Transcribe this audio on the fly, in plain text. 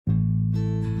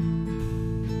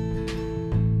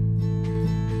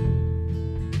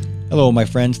Hello, my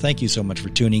friends. Thank you so much for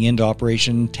tuning in to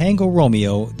Operation Tango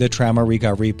Romeo, the Trauma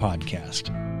Recovery Podcast.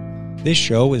 This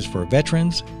show is for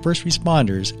veterans, first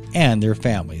responders, and their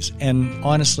families, and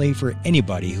honestly, for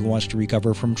anybody who wants to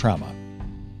recover from trauma.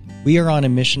 We are on a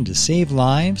mission to save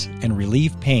lives and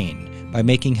relieve pain by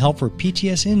making help for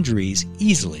PTS injuries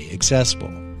easily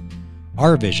accessible.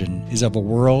 Our vision is of a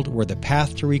world where the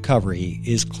path to recovery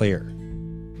is clear.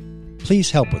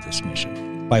 Please help with this mission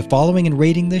by following and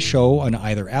rating this show on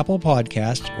either Apple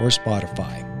Podcasts or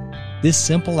Spotify. This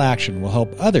simple action will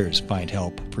help others find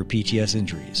help for PTS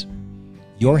injuries.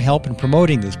 Your help in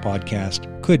promoting this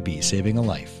podcast could be saving a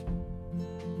life.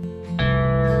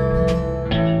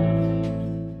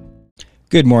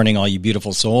 Good morning, all you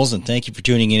beautiful souls, and thank you for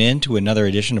tuning in to another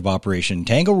edition of Operation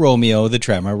Tango Romeo, the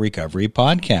Trauma Recovery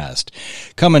Podcast.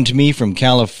 Coming to me from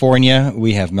California,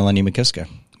 we have Melanie McKiska.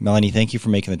 Melanie, thank you for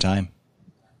making the time.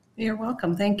 You're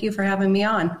welcome. Thank you for having me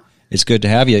on. It's good to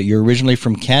have you. You're originally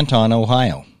from Canton,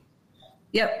 Ohio.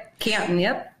 Yep, Canton,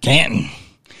 yep. Canton.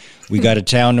 We got a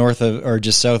town north of, or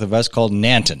just south of us, called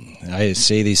Nanton. I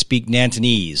say they speak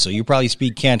Nantonese, so you probably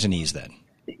speak Cantonese then.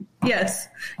 Yes.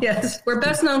 We're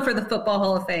best known for the Football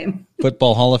Hall of Fame.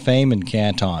 Football Hall of Fame in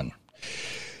Canton.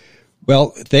 Well,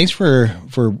 thanks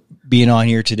for being on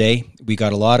here today. We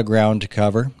got a lot of ground to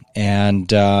cover, and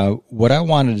what I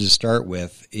wanted to start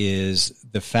with is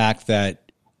the fact that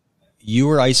you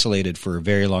were isolated for a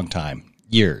very long time,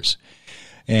 years,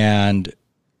 and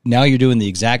now you're doing the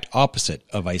exact opposite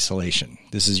of isolation.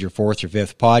 This is your fourth or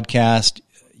fifth podcast.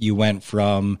 You went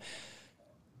from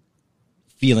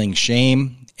feeling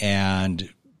shame and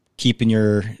keeping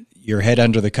your head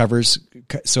under the covers,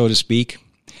 so to speak,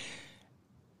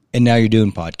 and now you're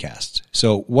doing podcasts.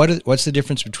 So what's the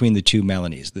difference between the two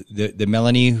Melanies? The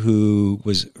Melanie who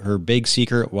was, her big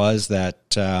secret was that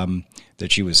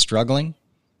she was struggling,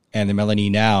 and the Melanie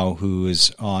now who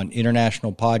is on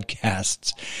international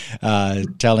podcasts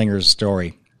telling her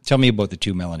story. Tell me about the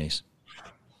two Melanies.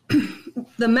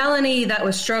 The Melanie that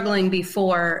was struggling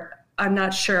before, I'm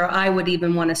not sure I would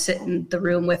even want to sit in the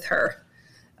room with her.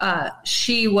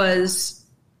 She was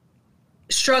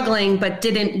struggling, but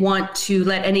didn't want to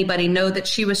let anybody know that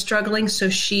she was struggling. So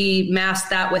she masked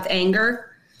that with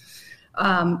anger.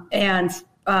 And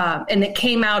it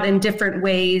came out in different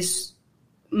ways,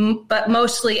 but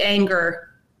mostly anger,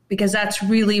 because that's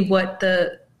really what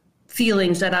the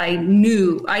feelings that I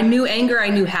knew. I knew anger, I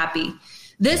knew happy.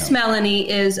 This Melanie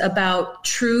is about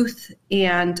truth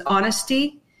and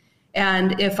honesty.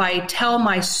 And if I tell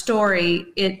my story,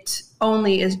 it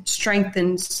only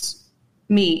strengthens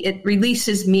me. It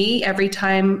releases me every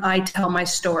time I tell my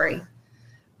story.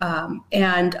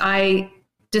 And I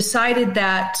decided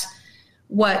that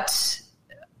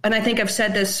and I think I've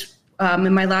said this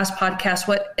in my last podcast,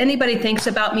 what anybody thinks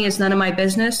about me is none of my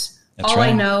business. That's all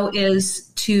right. I know is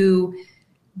to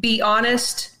be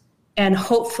honest, and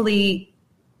hopefully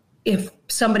if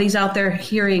somebody's out there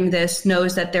hearing this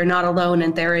knows that they're not alone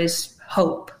and there is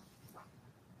hope.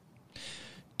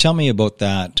 Tell me about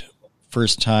that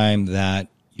first time that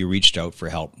you reached out for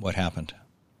help. What happened?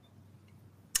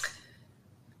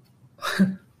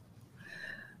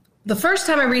 The first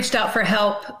time I reached out for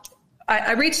help,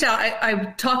 I reached out,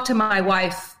 I talked to my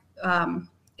wife,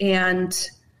 and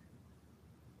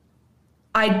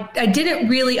I didn't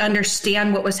really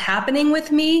understand what was happening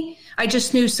with me. I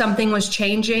just knew something was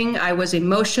changing. I was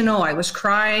emotional. I was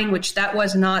crying, which that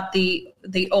was not the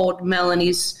old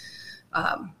Melanie's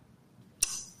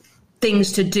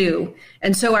things to do.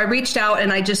 And so I reached out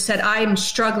and I just said, I'm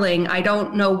struggling. I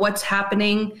don't know what's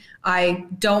happening. I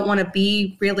don't want to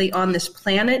be really on this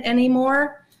planet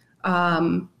anymore.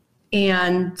 And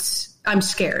I'm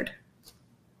scared.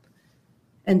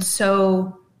 And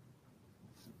so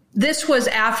this was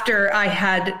after I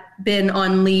had been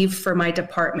on leave for my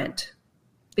department,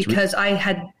 because I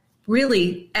had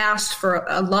really asked for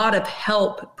a lot of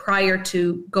help prior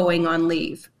to going on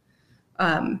leave.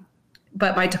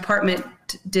 But my department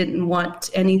didn't want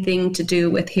anything to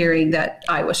do with hearing that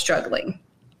I was struggling.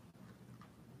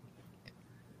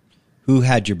 Who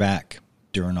had your back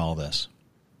during all this?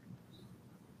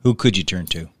 Who could you turn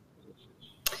to?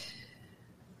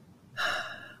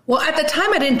 Well, at the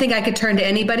time, I didn't think I could turn to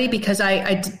anybody, because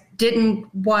I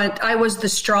was the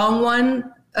strong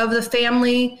one of the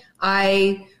family.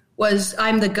 I'm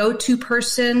the go-to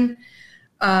person.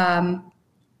 And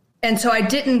so I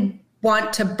didn't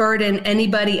want to burden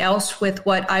anybody else with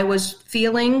what I was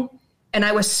feeling. And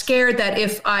I was scared that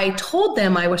if I told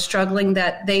them I was struggling,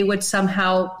 that they would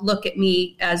somehow look at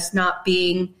me as not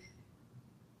being,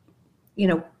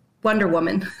 Wonder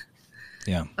Woman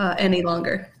any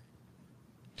longer.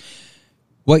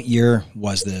 What year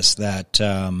was this that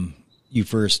you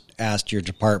first asked your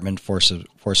department for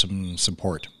some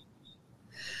support?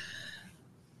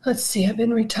 Let's see. I've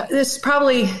been retired. This is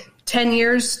probably 10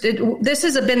 years. This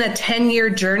has been a 10-year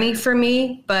journey for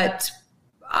me, but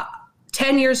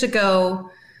 10 years ago,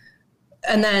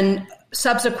 and then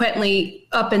subsequently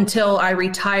up until I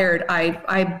retired,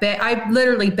 I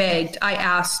literally begged. I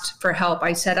asked for help.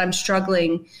 I said, I'm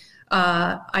struggling.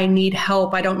 I need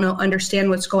help. I don't understand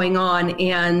what's going on.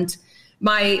 And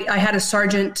I had a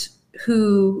sergeant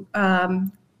who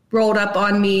rolled up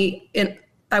on me, and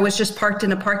I was just parked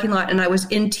in a parking lot, and I was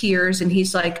in tears. And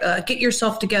he's like, "Get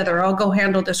yourself together. I'll go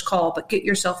handle this call, but get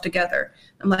yourself together."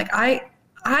 I'm like, I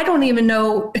don't even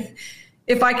know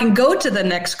if I can go to the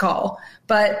next call,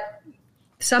 but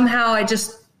somehow I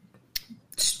just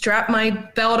strapped my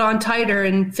belt on tighter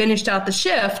and finished out the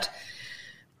shift.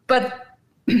 But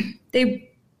they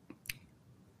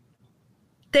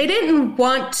didn't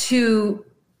want to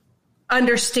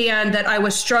understand that I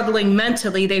was struggling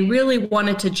mentally. They really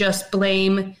wanted to just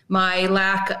blame my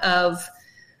lack of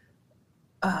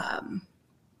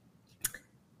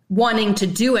wanting to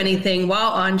do anything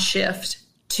while on shift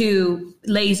to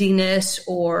laziness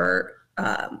or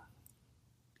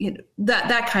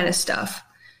that kind of stuff.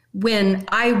 When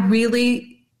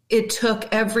it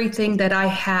took everything that I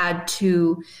had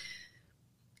to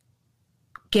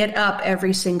get up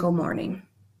every single morning.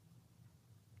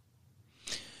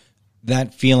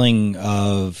 That feeling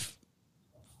of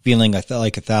feeling like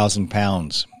 1,000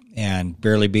 pounds and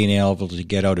barely being able to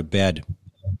get out of bed.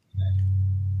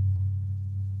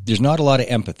 There's not a lot of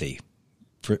empathy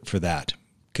for that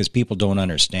because people don't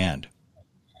understand.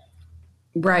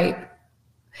 Right.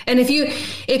 And if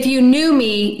you knew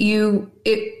me,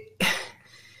 it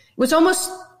was almost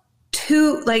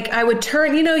too, like, I would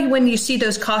turn, when you see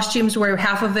those costumes where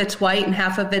half of it's white and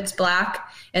half of it's black,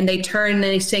 and they turn and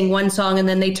they sing one song and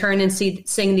then they turn and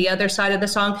sing the other side of the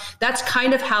song. That's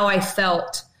kind of how I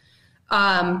felt.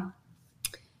 I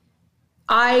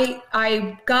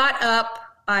got up,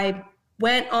 I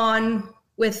went on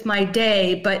with my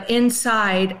day, but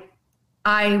inside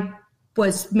I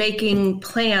was making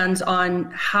plans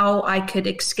on how I could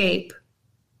escape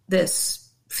this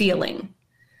feeling.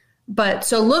 But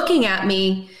so looking at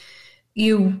me,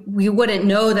 you wouldn't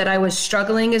know that I was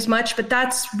struggling as much, but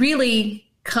that's really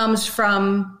comes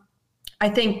from, I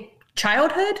think,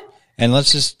 childhood. And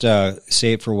let's just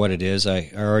say it for what it is.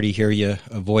 I already hear you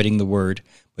avoiding the word,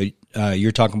 but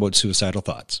you're talking about suicidal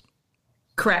thoughts.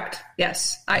 Correct.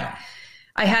 Yes. I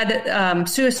had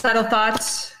suicidal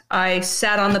thoughts. I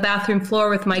sat on the bathroom floor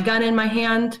with my gun in my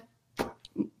hand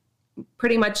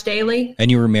pretty much daily. And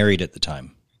you were married at the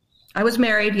time? I was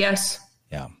married, yes.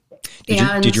 Yeah.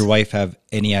 Did your wife have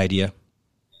any idea?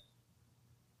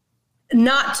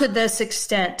 Not to this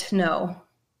extent, no.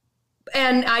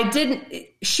 And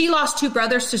she lost 2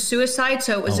 brothers to suicide,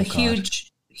 so it was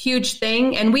huge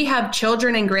thing. And we have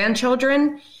children and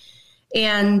grandchildren.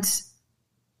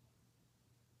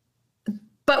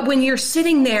 But when you're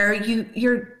sitting there,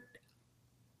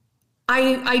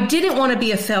 I didn't want to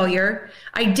be a failure.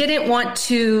 I didn't want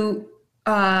to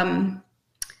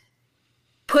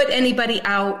put anybody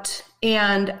out,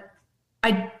 and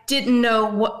I didn't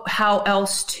know how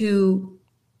else to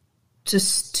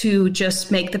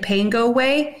just make the pain go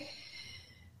away.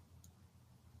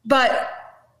 But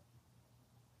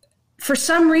for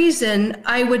some reason,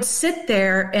 I would sit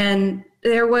there, and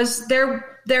there was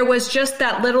just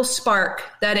that little spark,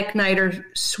 that igniter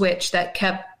switch that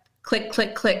kept click,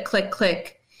 click, click, click,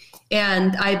 click.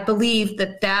 And I believe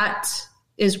that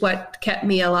is what kept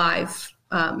me alive.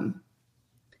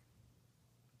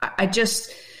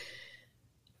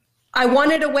 I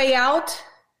wanted a way out.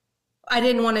 I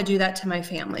didn't want to do that to my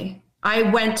family. I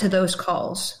went to those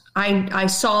calls. I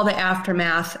saw the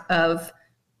aftermath of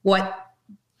what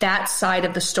that side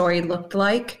of the story looked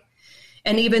like.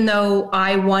 And even though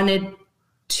I wanted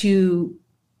to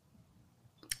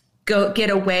get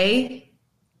away,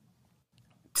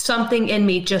 something in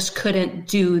me just couldn't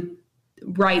do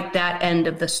right that end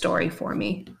of the story for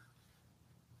me.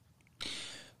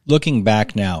 Looking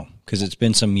back now, because it's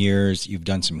been some years, you've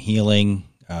done some healing,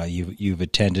 you've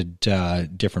attended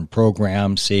different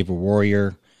programs, Save a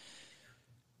Warrior.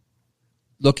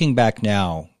 Looking back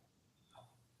now,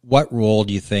 what role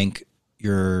do you think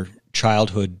your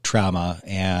childhood trauma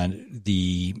and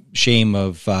the shame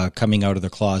of coming out of the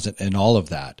closet and all of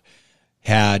that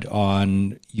had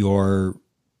on your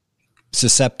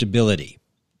susceptibility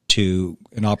to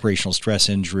an operational stress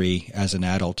injury as an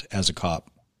adult, as a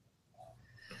cop?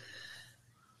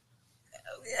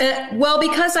 Well,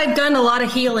 because I've done a lot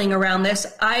of healing around this,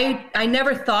 I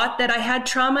never thought that I had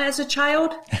trauma as a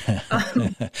child.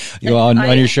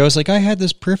 On your show, it's like, I had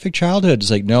this perfect childhood. It's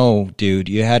like, no, dude,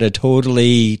 you had a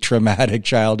totally traumatic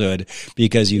childhood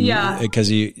because you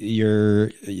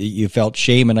felt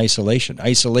shame and isolation.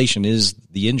 Isolation is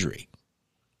the injury.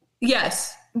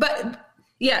 Yes,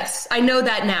 I know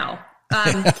that now.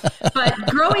 But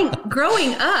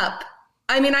growing up,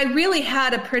 I mean, I really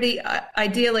had a pretty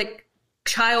idyllic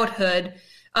childhood,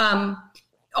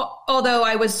 although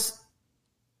I was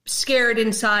scared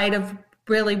inside of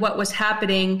really what was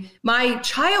happening. My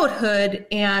childhood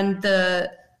and the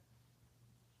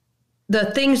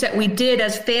things that we did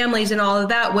as families and all of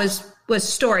that was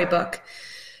storybook.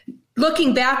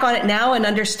 Looking back on it now and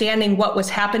understanding what was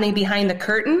happening behind the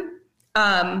curtain,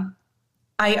 I'm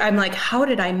like, how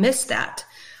did I miss that?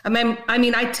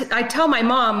 I tell my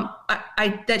mom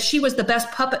that she was the best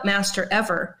puppet master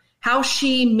ever. How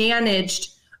she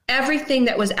managed everything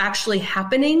that was actually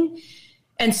happening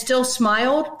and still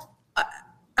smiled.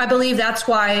 I believe that's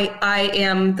why I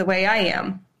am the way I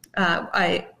am.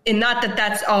 And not that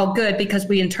that's all good, because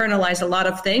we internalize a lot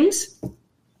of things,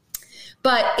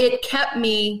 but it kept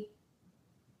me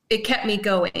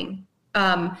going.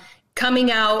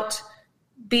 Coming out,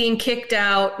 being kicked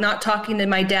out, not talking to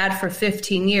my dad for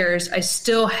 15 years, I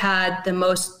still had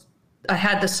I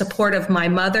had the support of my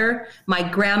mother, my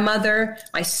grandmother,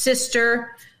 my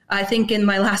sister. I think in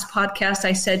my last podcast,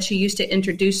 I said she used to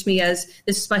introduce me as,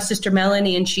 this is my sister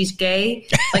Melanie and she's gay,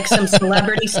 like some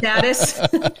celebrity status.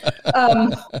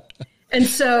 And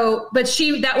so, but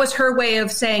that was her way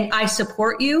of saying, I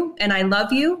support you and I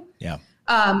love you. Yeah.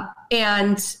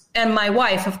 And my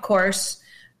wife, of course.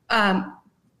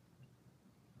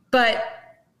 But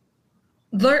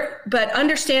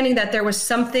understanding that there was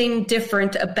something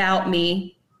different about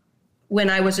me when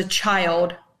I was a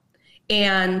child,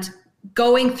 and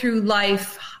going through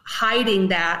life hiding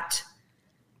that,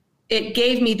 it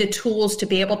gave me the tools to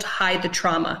be able to hide the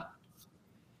trauma.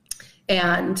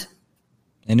 And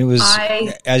it was,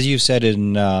 as you said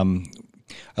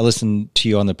I listened to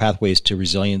you on the Pathways to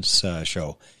Resilience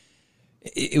show.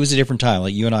 It was a different time.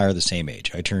 Like, you and I are the same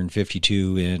age. I turned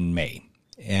 52 in May.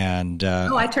 And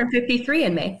I turned 53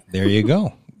 in May. There you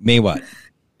go. May what?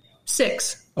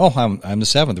 6. Oh, I'm the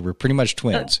 7th. We're pretty much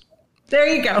twins. There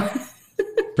you go.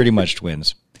 Pretty much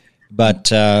twins. But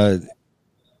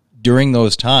during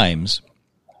those times,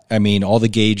 I mean, all the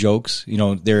gay jokes,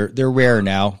 they're rare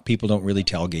now. People don't really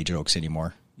tell gay jokes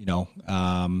anymore,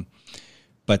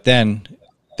 but then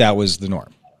that was the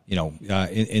norm,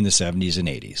 in the 70s and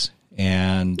 80s.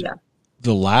 And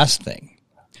the last thing,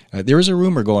 there was a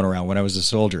rumor going around when I was a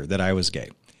soldier that I was gay.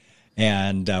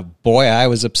 And boy, I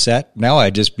was upset. Now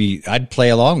I'd play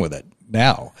along with it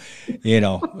now.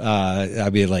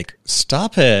 I'd be like,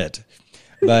 stop it.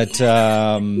 But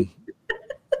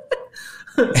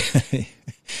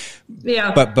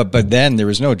yeah. But then there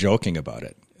was no joking about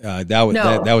it.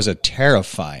 That was a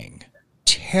terrifying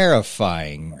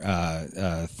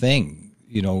thing,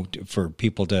 for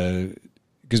people to,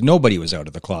 because nobody was out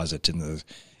of the closet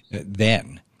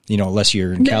then. Unless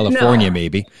you're in California,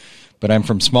 maybe. But I'm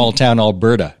from small town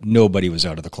Alberta. Nobody was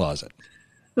out of the closet.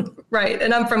 Right.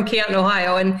 And I'm from Canton,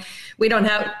 Ohio. And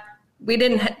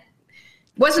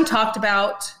wasn't talked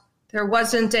about. There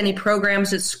wasn't any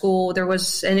programs at school. There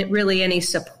wasn't really any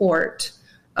support.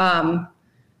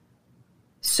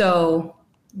 So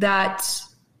there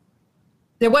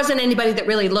wasn't anybody that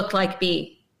really looked like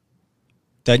me.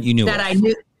 That you knew that of.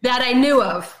 I knew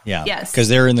of. Yeah. Yes. Because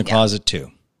they're in the closet too.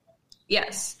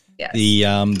 Yes. Yes.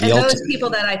 Those people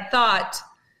that I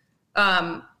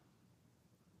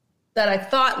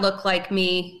thought looked like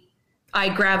me, I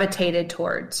gravitated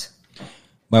towards.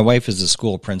 My wife is a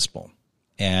school principal,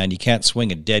 and you can't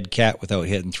swing a dead cat without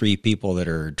hitting 3 people that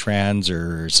are trans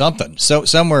or something. So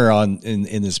somewhere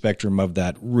in the spectrum of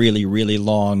that really, really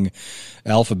long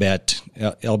alphabet,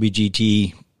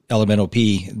 LBGT,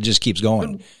 LMNOP, it just keeps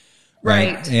going.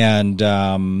 Right. And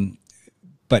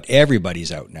but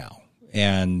everybody's out now.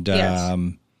 And yes.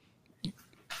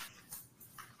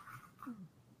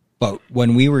 But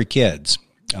when we were kids,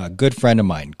 a good friend of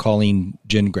mine, Colleen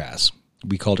Gingras,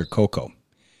 we called her Coco.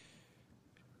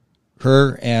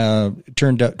 Her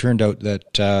turned out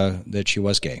that she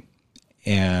was gay,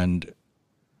 and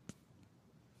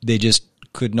they just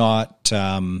could not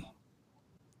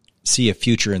see a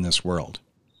future in this world.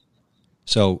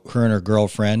 So her and her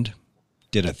girlfriend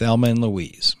did a Thelma and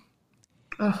Louise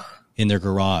in their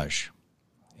garage,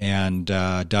 and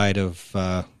died of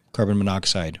carbon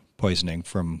monoxide poisoning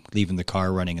from leaving the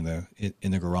car running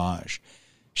in the garage.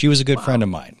 She was a good friend of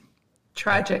mine.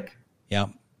 Tragic. Yeah.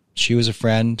 She was a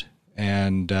friend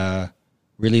and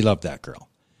really loved that girl.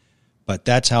 But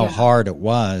that's how hard it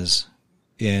was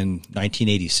in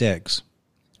 1986,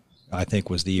 I think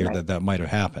was the year that might have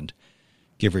happened,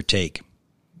 give or take.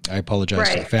 I apologize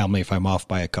to the family if I'm off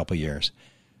by a couple years.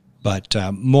 But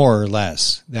more or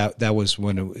less, that was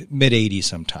when mid-'80s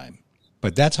sometime.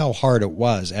 But that's how hard it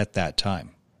was at that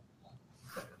time.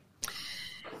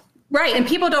 Right, and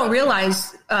people don't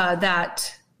realize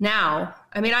that now.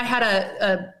 I mean, I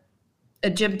had a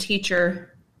gym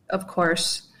teacher, of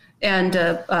course, and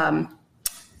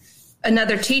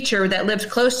another teacher that lived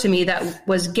close to me that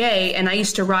was gay, and I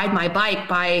used to ride my bike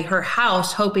by her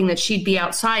house hoping that she'd be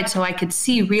outside so I could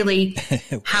see really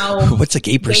how what's a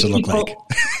gay person look like?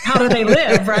 How do they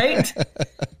live, right?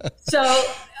 So,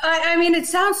 I mean, it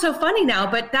sounds so funny now,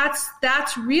 but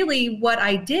that's really what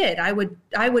I did. I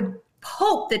would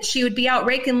hope that she would be out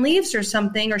raking leaves or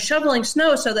something or shoveling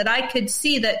snow so that I could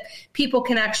see that people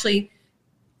can actually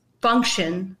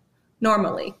function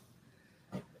normally.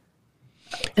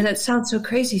 And it sounds so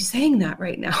crazy saying that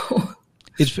right now.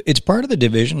 It's part of the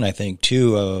division, I think,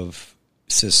 too, of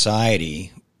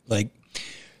society. Like,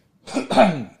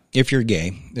 if you're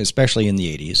gay, especially in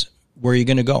the 80s, where are you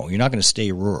going to go? You're not going to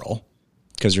stay rural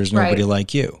because there's nobody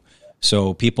like you.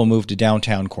 So people move to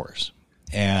downtown cores,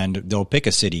 and they'll pick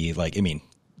a city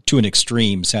to an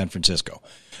extreme, San Francisco.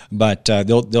 But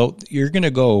you're going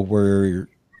to go where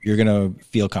you're going to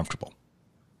feel comfortable.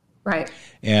 Right.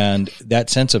 And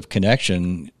that sense of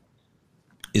connection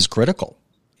is critical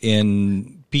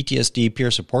in PTSD peer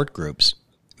support groups.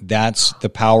 That's the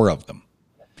power of them,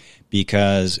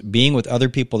 because being with other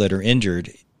people that are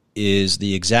injured is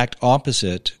the exact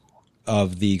opposite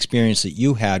of the experience that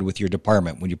you had with your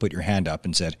department when you put your hand up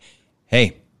and said,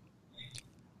 hey,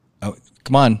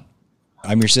 come on,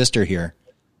 I'm your sister here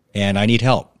and I need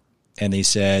help. And they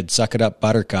said, suck it up,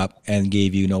 buttercup, and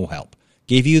gave you no help,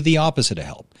 gave you the opposite of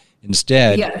help.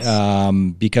 Instead,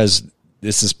 because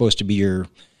this is supposed to be your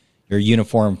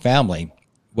uniform family,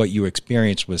 what you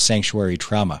experienced was sanctuary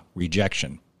trauma,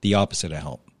 rejection, the opposite of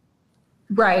help.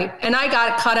 Right. And I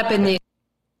got caught up in the...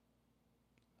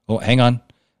 Oh, hang on,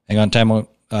 time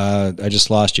out. I just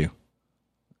lost you.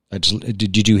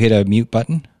 Did you hit a mute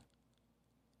button?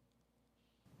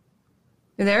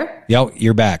 You there? Yeah,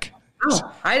 you're back.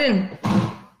 Oh, I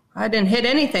didn't hit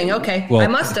anything. Okay. Well, I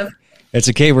must have. It's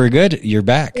okay. We're good. You're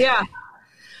back. Yeah.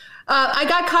 I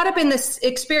got caught up in this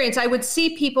experience. I would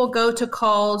see people go to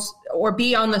calls or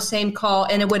be on the same call,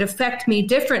 and it would affect me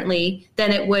differently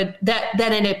than it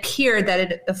appeared that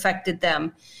it affected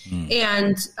them.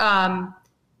 And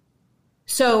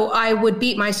so I would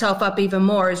beat myself up even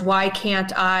more. Why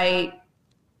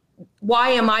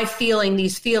am I feeling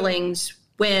these feelings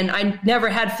when I never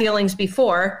had feelings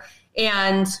before?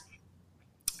 And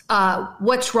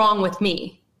what's wrong with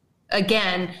me?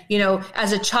 Again,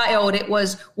 as a child, it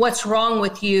was, what's wrong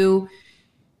with you?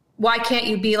 Why can't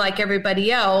you be like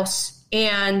everybody else?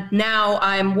 And now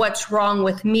I'm, what's wrong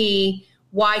with me?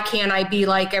 Why can't I be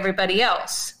like everybody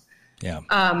else? Yeah.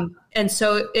 And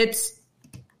so it's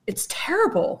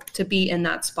terrible to be in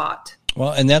that spot.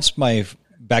 Well, and that's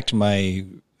back to my,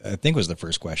 I think was the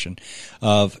first question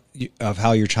of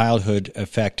how your childhood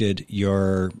affected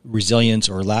your resilience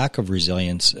or lack of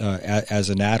resilience as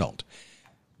an adult.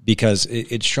 Because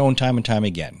it's shown time and time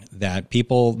again that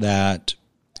people that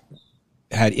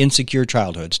had insecure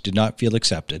childhoods did not feel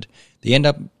accepted. They end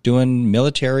up doing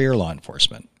military or law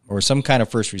enforcement or some kind of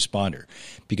first responder,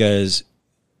 because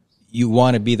you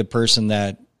want to be the person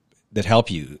that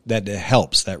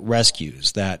helps, that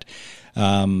rescues, that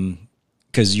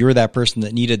because you're that person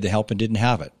that needed the help and didn't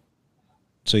have it.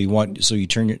 So you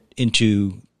turn it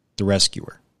into the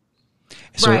rescuer.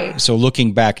 So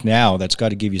looking back now, that's got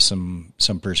to give you some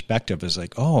perspective. Is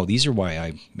like, oh, these are why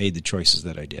I made the choices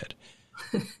that I did.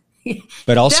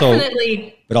 But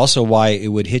also why it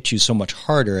would hit you so much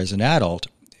harder as an adult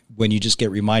when you just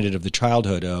get reminded of the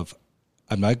childhood of,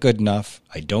 I'm not good enough,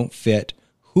 I don't fit,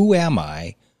 who am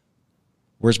I,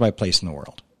 where's my place in the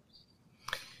world?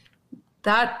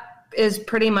 That is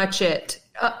pretty much it.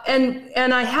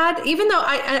 And I had, even though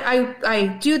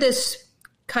I do this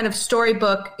kind of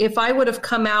storybook, if I would have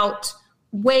come out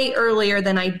way earlier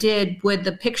than I did, would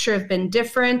the picture have been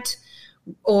different,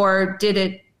 or did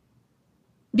it?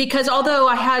 Because although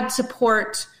I had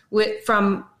support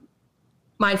from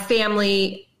my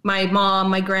family, my mom,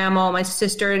 my grandma, my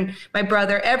sister, and my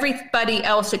brother, everybody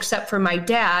else except for my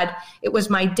dad, it was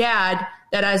my dad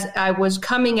that, as I was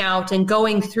coming out and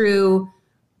going through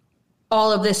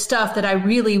all of this stuff, that I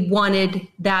really wanted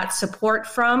that support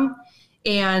from.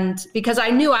 And because I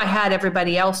knew I had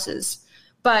everybody else's,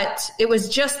 But it was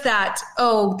just that,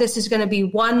 oh, this is going to be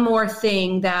one more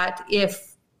thing that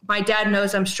if my dad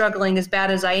knows I'm struggling as bad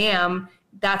as I am,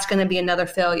 that's going to be another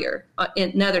failure,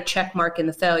 another check mark in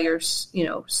the failures,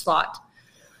 slot.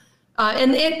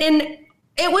 And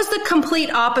it was the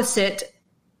complete opposite.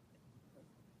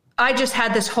 I just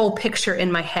had this whole picture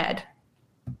in my head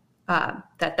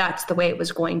that's the way it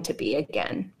was going to be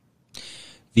again.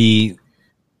 The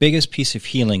biggest piece of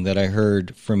healing that I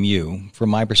heard from you, from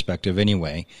my perspective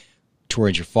anyway,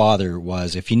 towards your father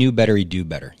was, if he knew better, he'd do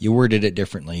better. You worded it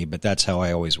differently, but that's how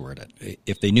I always word it.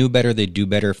 If they knew better, they'd do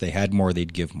better. If they had more,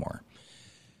 they'd give more.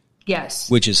 Yes.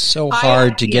 Which is so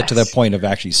hard to get to the point of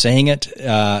actually saying it.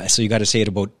 So you got to say it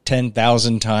about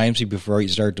 10,000 times before you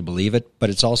start to believe it, but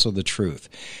it's also the truth.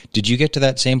 Did you get to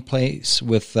that same place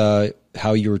with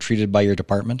how you were treated by your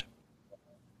department?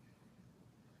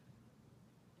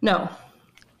 No.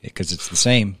 Because it's the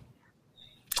same.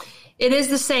 It is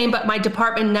the same, but my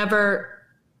department never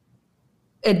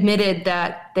admitted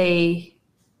that they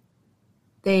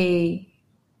didn't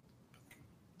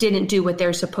do what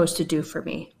they're supposed to do for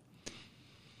me.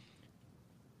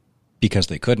 Because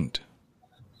they couldn't.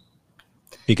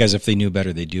 Because if they knew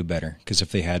better, they'd do better. Because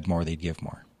if they had more, they'd give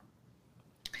more.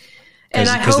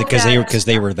 Because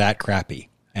they were that crappy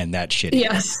and that shitty.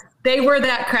 Yes, they were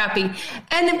that crappy.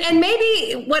 And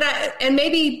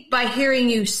maybe by hearing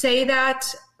you say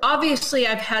that, obviously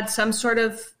I've had some sort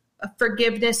of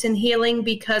forgiveness and healing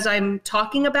because I'm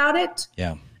talking about it.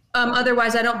 Yeah.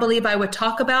 Otherwise, I don't believe I would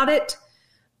talk about it.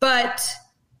 But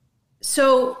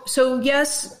so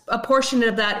yes, a portion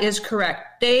of that is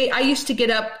correct. I used to get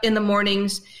up in the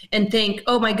mornings and think,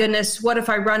 oh my goodness, what if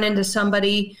I run into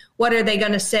somebody? What are they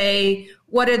going to say?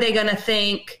 What are they going to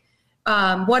think?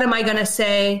 What am I going to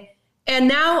say? And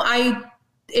now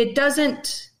it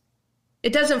doesn't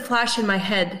flash in my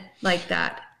head like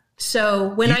that. So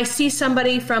when I see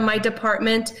somebody from my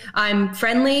department, I'm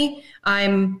friendly.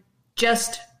 I'm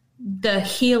just the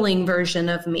healing version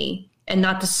of me and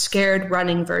not the scared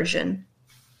running version.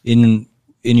 In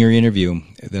your interview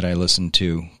that I listened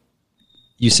to,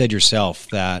 you said yourself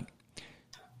that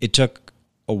it took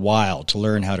a while to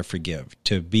learn how to forgive,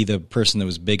 to be the person that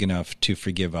was big enough to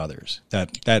forgive others.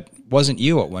 That wasn't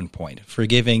you at one point.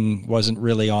 Forgiving wasn't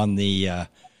really on the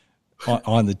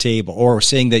table, or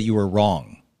saying that you were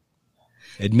wrong.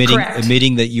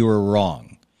 Admitting that you were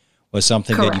wrong was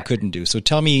something that you couldn't do. So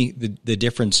tell me the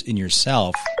difference in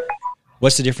yourself.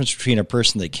 What's the difference between a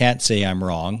person that can't say I'm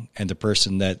wrong and the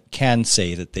person that can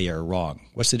say that they are wrong?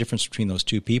 What's the difference between those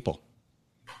two people?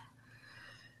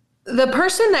 The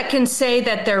person that can say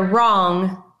that they're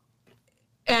wrong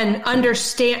and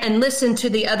understand and listen to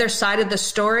the other side of the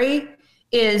story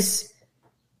is,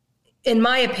 in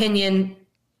my opinion,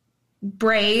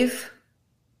 brave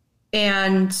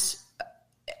and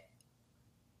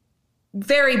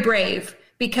very brave,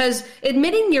 because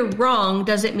admitting you're wrong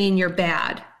doesn't mean you're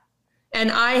bad. And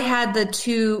I had the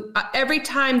two, every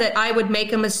time that I would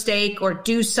make a mistake or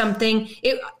do something,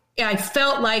 I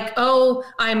felt like, oh,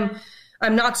 I'm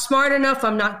not smart enough.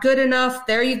 I'm not good enough.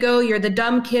 There you go. You're the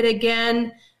dumb kid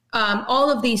again. All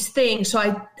of these things.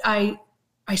 So I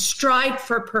strived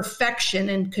for perfection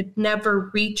and could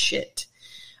never reach it.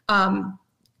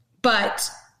 But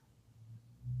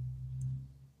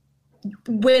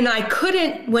when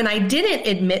I didn't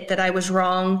admit that I was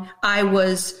wrong,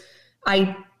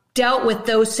 I dealt with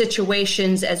those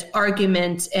situations as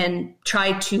arguments and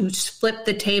tried to flip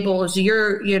the tables.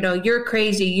 You're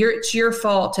crazy. It's your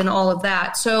fault and all of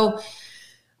that. So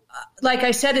like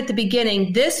I said at the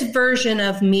beginning, this version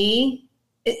of me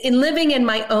in living in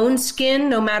my own skin,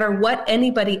 no matter what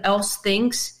anybody else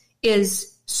thinks,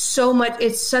 is so much,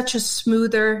 it's such a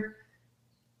smoother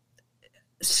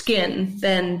skin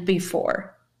than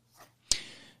before.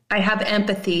 I have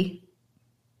empathy.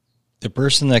 The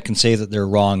person that can say that they're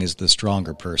wrong is the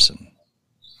stronger person.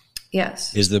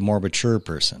 Yes. Is the more mature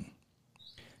person.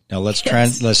 Now let's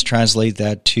translate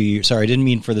that to you. Sorry, I didn't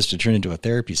mean for this to turn into a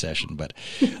therapy session, but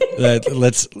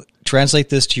let's translate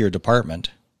this to your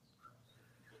department.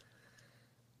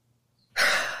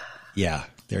 Yeah,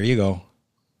 there you go.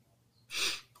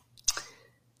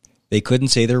 They couldn't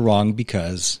say they're wrong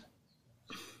because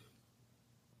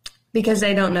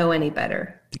they don't know any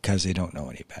better. Because they don't know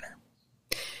any better.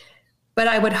 But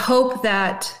I would hope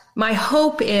my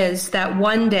hope is that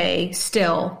one day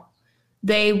still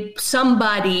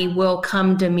somebody will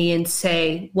come to me and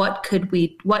say, what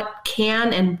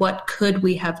can and what could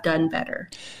we have done better?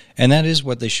 And that is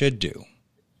what they should do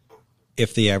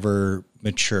if they ever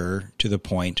mature to the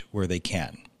point where they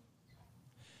can.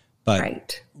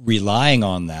 But relying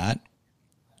on that,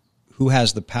 who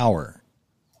has the power?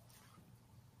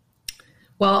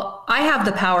 Well, I have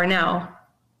the power now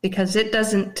because it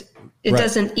doesn't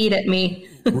eat at me.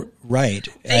 Right.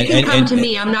 They can come to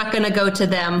me. I'm not going to go to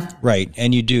them. Right.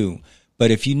 And you do.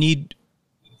 But if you need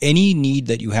any need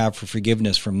that you have for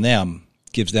forgiveness from them,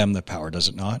 gives them the power, does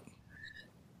it not?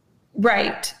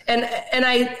 Right. And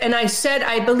I said,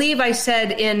 I believe I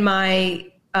said in my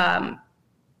my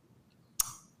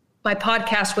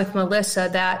podcast with Melissa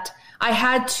that I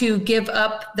had to give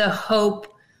up the hope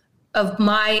of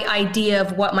my idea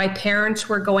of what my parents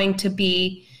were going to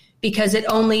be because it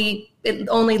only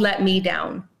let me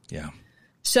down. Yeah.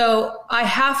 So I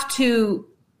have to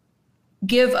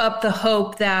give up the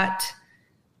hope that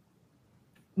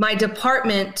my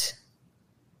department,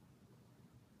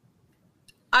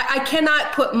 I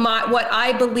cannot put what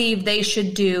I believe they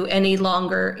should do any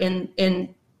longer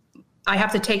in I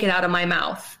have to take it out of my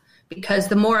mouth, because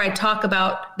the more I talk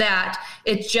about that,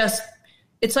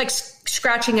 it's like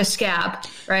scratching a scab,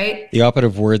 right? The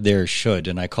operative word there is should,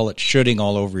 and I call it shoulding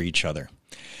all over each other.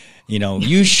 You know,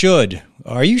 you should.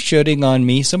 Are you shoulding on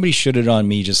me? Somebody shoulded on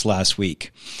me just last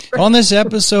week. On this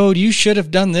episode, you should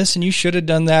have done this and you should have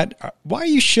done that. Why are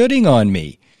you shoulding on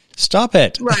me? Stop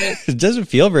it. Right. It doesn't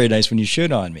feel very nice when you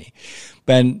should on me.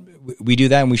 But we do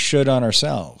that and we should on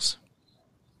ourselves.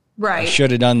 Right. I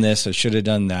should have done this. I should have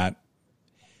done that.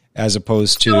 As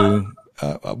opposed to,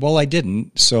 well, I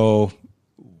didn't. So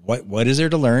what is there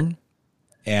to learn?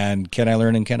 And can I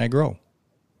learn and can I grow?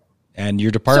 And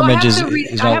your department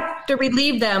I have to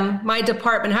relieve them, my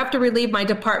department. I have to relieve my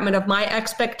department of my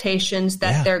expectations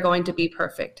that they're going to be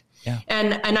perfect. Yeah.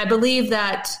 And I believe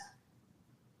that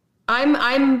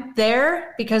I'm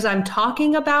there because I'm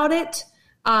talking about it.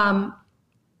 And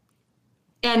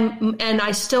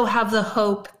I still have the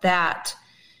hope that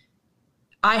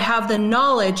I have the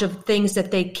knowledge of things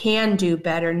that they can do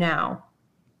better now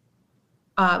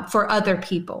for other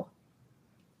people.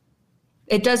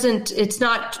 It's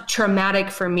not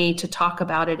traumatic for me to talk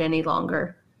about it any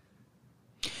longer.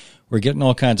 We're getting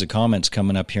all kinds of comments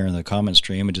coming up here in the comment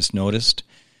stream. I just noticed.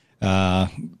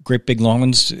 Great big long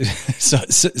ones,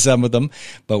 some of them,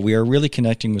 but we are really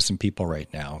connecting with some people right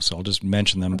now. So I'll just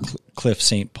mention them. Cliff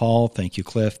St. Paul. Thank you,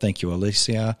 Cliff. Thank you,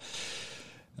 Alicia.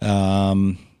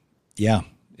 Yeah,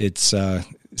 it's,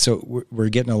 so we're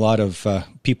getting a lot of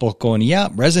people going,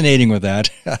 resonating with that.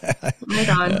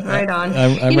 Right on.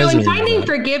 In finding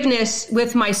forgiveness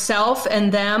with myself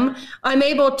and them, I'm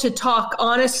able to talk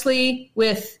honestly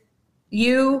with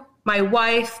you, my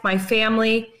wife, my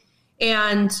family,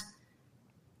 and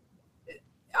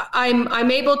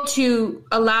I'm able to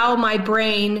allow my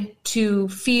brain to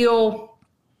feel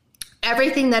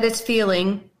everything that it's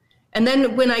feeling. And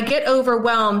then when I get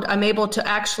overwhelmed, I'm able to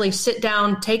actually sit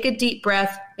down, take a deep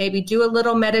breath, maybe do a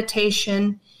little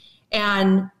meditation,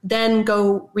 and then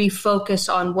go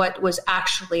refocus on what was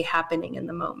actually happening in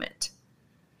the moment.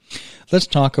 Let's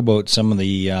talk about some of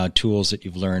the tools that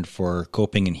you've learned for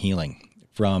coping and healing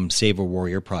from Save a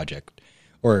Warrior Project,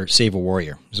 or Save a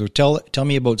Warrior. So tell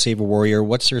me about Save a Warrior.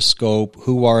 What's their scope?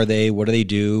 Who are they? What do they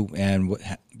do? And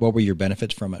what were your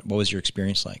benefits from it? What was your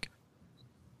experience like?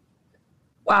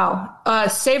 Wow.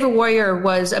 Save a Warrior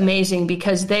was amazing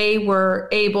because they were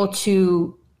able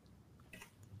to,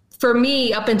 for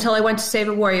me, up until I went to Save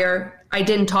a Warrior, I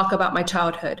didn't talk about my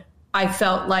childhood. I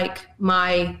felt like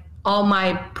all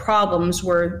my problems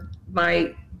were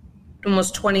my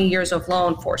almost 20 years of law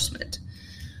enforcement.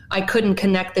 I couldn't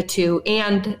connect the two.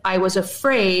 And I was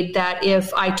afraid that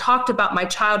if I talked about my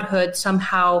childhood,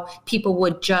 somehow people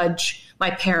would judge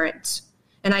my parents.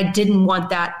 And I didn't want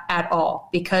that at all,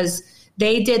 because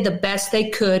they did the best they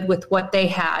could with what they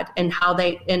had and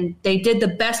they did the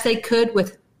best they could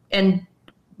with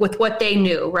what they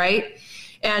knew, right?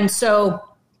 And so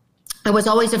I was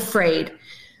always afraid.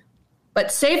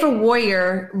 But Save a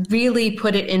Warrior really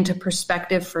put it into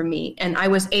perspective for me, and I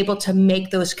was able to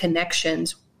make those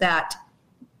connections that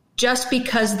just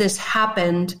because this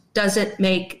happened doesn't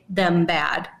make them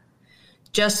bad.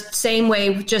 Just same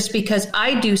way, just because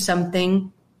I do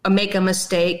something or make a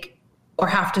mistake or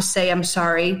have to say I'm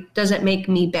sorry doesn't make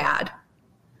me bad.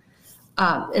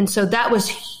 And so that was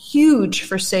huge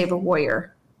for Save a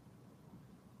Warrior.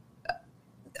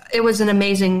 It was an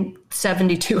amazing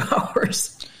 72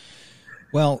 hours.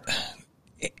 Well,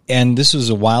 and this was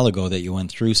a while ago that you went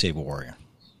through Save a Warrior.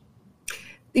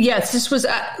 Yes, this was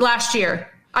last year.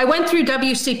 I went through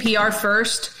WCPR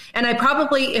first, and I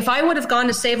probably, if I would have gone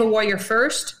to Save a Warrior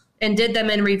first and did them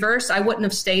in reverse, I wouldn't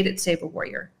have stayed at Save a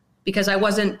Warrior because I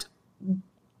wasn't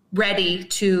ready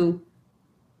to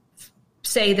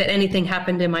say that anything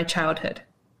happened in my childhood.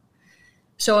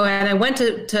 So when I went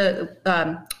to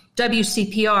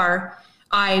WCPR,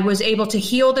 I was able to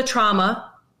heal the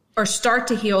trauma or start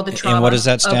to heal the trauma. And what does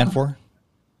that stand for?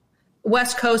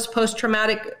 West Coast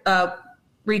Post-Traumatic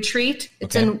Retreat.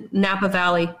 It's in Napa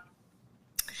Valley.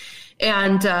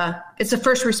 And it's a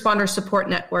first responder support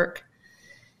network.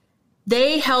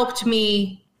 They helped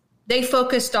me. They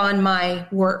focused on my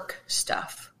work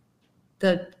stuff,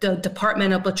 the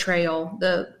departmental betrayal,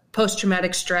 the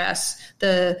post-traumatic stress,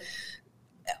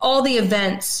 all the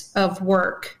events of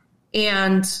work.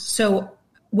 And so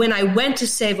when I went to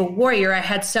Save a Warrior, I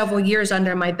had several years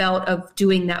under my belt of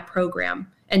doing that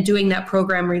program and doing that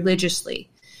program religiously,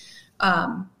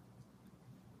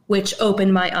 which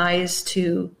opened my eyes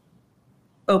to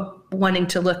wanting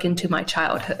to look into my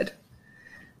childhood.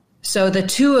 So the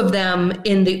two of them,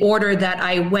 in the order that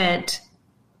I went,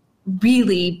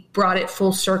 really brought it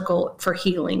full circle for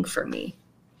healing for me.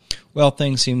 Well,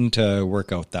 things seem to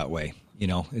work out that way. You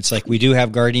know, it's like we do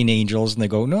have guardian angels and they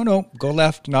go, no, go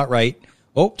left, not right.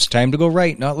 Oh, it's time to go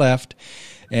right, not left.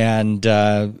 And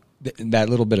that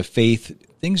little bit of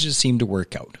faith, things just seem to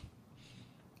work out.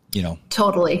 You know,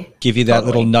 totally. Give you that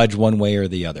little nudge one way or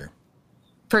the other.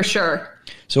 For sure.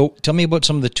 So tell me about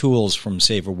some of the tools from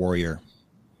Save a Warrior.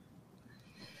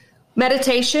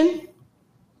 Meditation.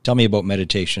 Tell me about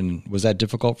meditation. Was that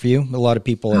difficult for you? A lot of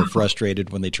people are frustrated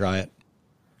when they try it.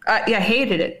 I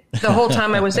hated it the whole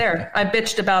time I was there. I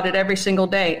bitched about it every single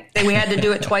day. We had to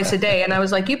do it twice a day. And I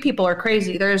was like, you people are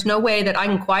crazy. There is no way that I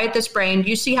can quiet this brain. Do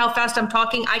you see how fast I'm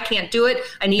talking? I can't do it.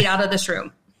 I need out of this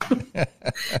room.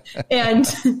 and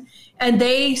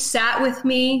they sat with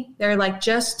me. They're like,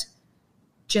 just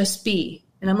be.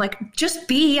 And I'm like, just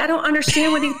be? I don't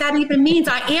understand what that even means.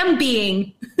 I am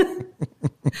being.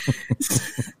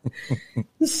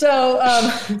 So,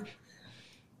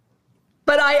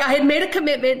 but I had made a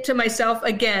commitment to myself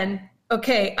again.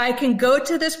 Okay, I can go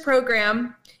to this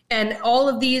program and all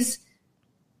of these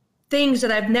things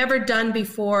that I've never done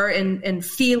before and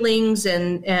feelings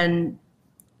and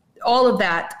all of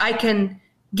that. I can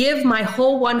give my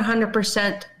whole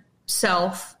 100%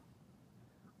 self,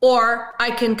 or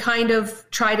I can kind of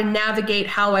try to navigate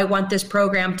how I want this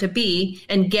program to be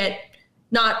and get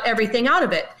not everything out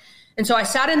of it. And so I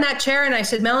sat in that chair and I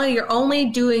said, Melanie, you're only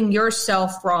doing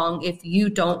yourself wrong if you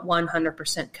don't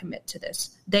 100% commit to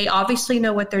this. They obviously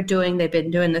know what they're doing. They've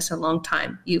been doing this a long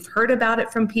time. You've heard about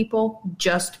it from people.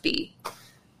 Just be.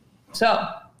 So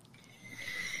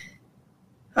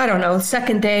I don't know.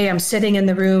 Second day, I'm sitting in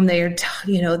the room. They're,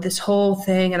 this whole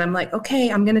thing. And I'm like,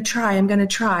 okay, I'm going to try.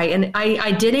 And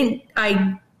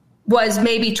I was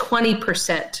maybe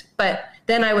 20%, but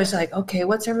then I was like, okay,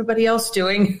 what's everybody else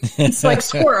doing? It's like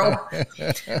squirrel.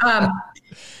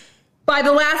 By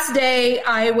the last day,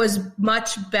 I was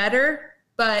much better.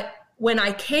 But when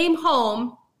I came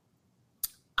home,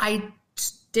 I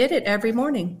did it every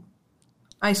morning.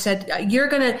 I said,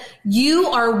 you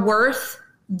are worth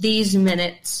these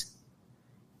minutes.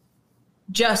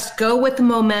 Just go with the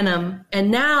momentum.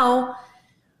 And now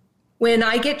when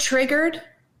I get triggered,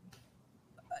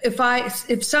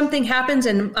 if something happens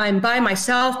and I'm by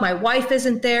myself, my wife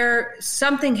isn't there,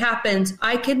 something happens,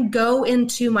 I can go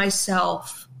into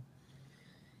myself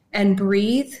and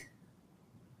breathe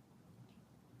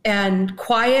and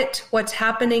quiet what's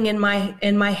happening in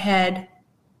my head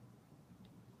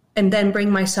and then bring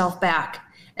myself back.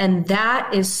 And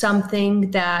that is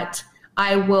something that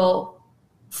I will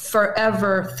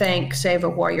forever thank Save a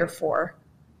Warrior for.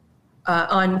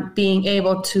 On being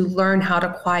able to learn how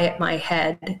to quiet my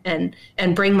head and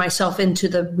bring myself into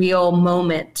the real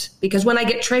moment. Because when I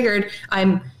get triggered,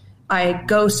 I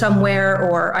go somewhere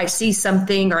or I see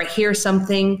something or I hear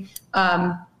something,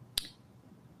 and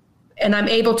I'm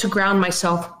able to ground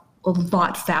myself a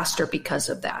lot faster because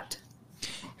of that.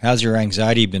 How's your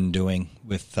anxiety been doing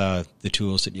with the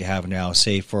tools that you have now,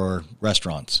 say for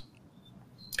restaurants?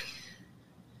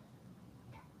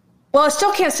 Well, I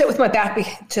still can't sit with my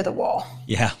back to the wall.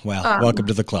 Yeah, well, welcome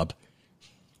to the club.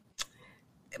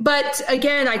 But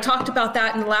again, I talked about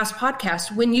that in the last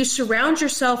podcast. When you surround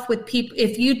yourself with people,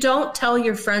 if you don't tell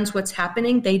your friends what's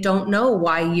happening, they don't know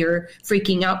why you're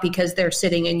freaking out because they're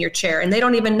sitting in your chair and they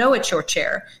don't even know it's your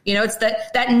chair. It's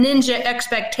that ninja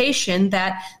expectation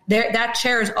that that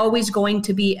chair is always going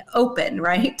to be open,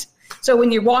 right? So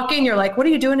when you walk in, you're like, what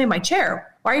are you doing in my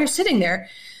chair? Why are you sitting there?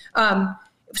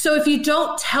 So if you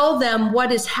don't tell them what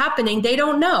is happening, they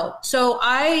don't know. So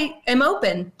I am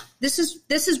open. This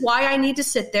is why I need to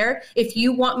sit there. If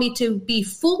you want me to be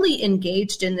fully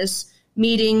engaged in this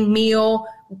meeting, meal,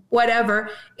 whatever,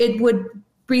 it would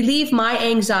relieve my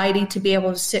anxiety to be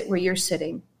able to sit where you're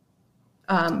sitting.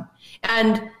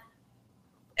 And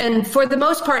for the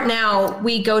most part now,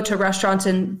 we go to restaurants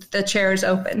and the chair is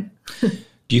open.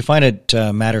 Do you find it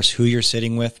matters who you're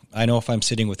sitting with? I know if I'm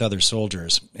sitting with other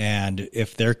soldiers and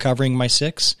if they're covering my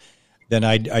 6, then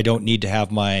I don't need to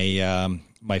have my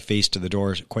my face to the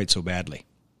door quite so badly.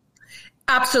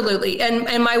 Absolutely.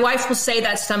 And my wife will say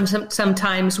that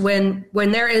sometimes when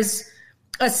there is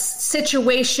a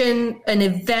situation, an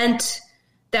event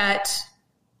that,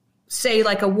 say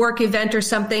like a work event or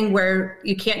something where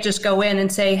you can't just go in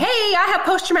and say, hey, I have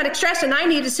post-traumatic stress and I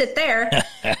need to sit there.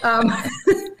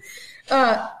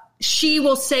 She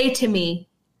will say to me,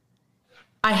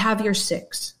 I have your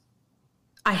 6.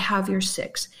 I have your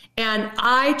 6. And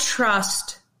I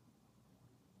trust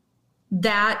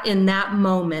that in that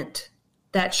moment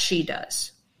that she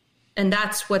does. And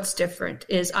that's what's different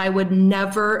is I would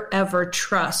never, ever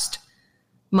trust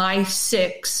my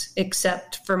 6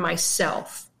 except for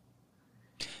myself.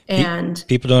 And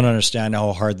people don't understand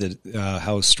how hard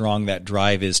how strong that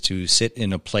drive is to sit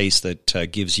in a place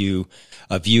that gives you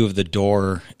a view of the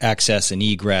door, access and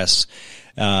egress,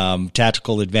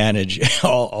 tactical advantage,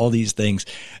 all these things.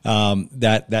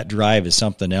 That drive is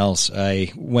something else.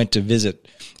 I went to visit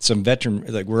some veteran,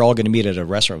 like we're all going to meet at a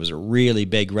restaurant. It was a really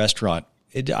big restaurant.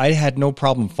 I had no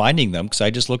problem finding them because I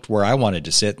just looked where I wanted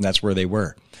to sit, and that's where they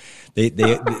were.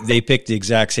 They picked the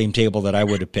exact same table that I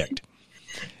would have picked.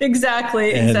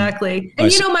 Exactly. And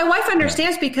my wife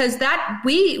understands because that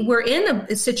we were in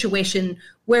a situation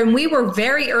when we were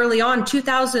very early on,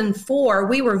 2004,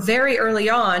 we were very early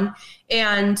on,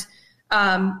 and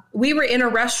we were in a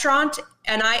restaurant,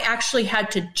 and I actually had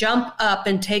to jump up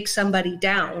and take somebody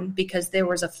down because there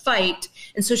was a fight.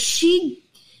 And so she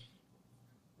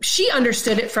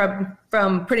understood it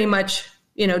from pretty much,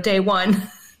 day one,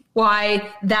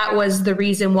 why that was the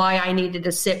reason why I needed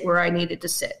to sit where I needed to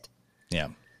sit. Yeah.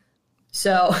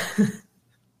 So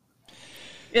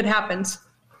it happens.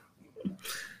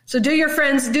 So do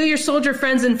your soldier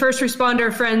friends and first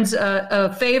responder friends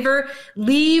a favor.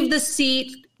 Leave the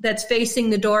seat that's facing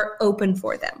the door open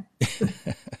for them.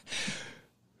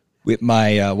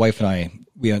 My wife and I,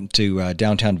 we went to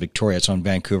downtown Victoria. It's on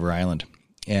Vancouver Island.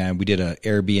 And we did an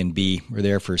Airbnb. We were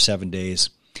there for 7 days.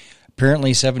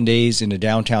 Apparently 7 days in a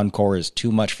downtown core is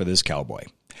too much for this cowboy.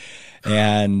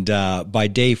 And by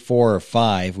day 4 or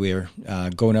 5, we were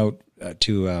going out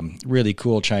to a really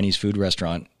cool Chinese food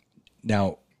restaurant.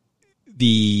 Now,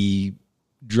 the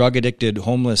drug-addicted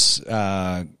homeless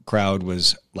crowd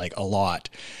was like a lot.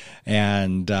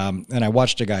 And I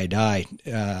watched a guy die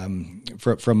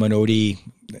from an OD.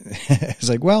 It's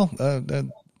like, well,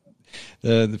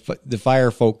 the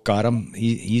fire folk got him.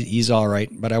 He's all right,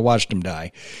 but I watched him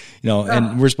die.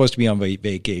 And we're supposed to be on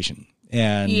vacation.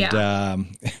 And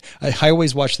I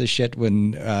always watch this shit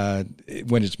when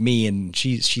it's me and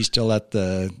she's still at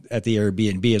the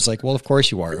Airbnb. It's like, well, of course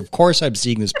you are. Of course I'm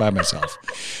seeing this by myself.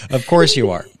 Of course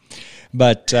you are.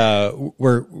 But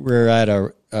we're at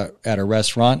a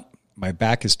restaurant. My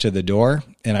back is to the door,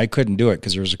 and I couldn't do it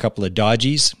because there was a couple of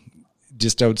dodgies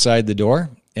just outside the door,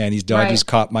 and these dodgies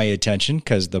caught my attention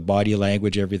because the body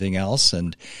language, everything else,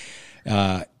 and.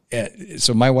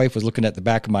 So my wife was looking at the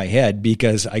back of my head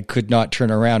because I could not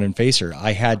turn around and face her.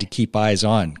 I had to keep eyes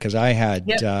on because I had,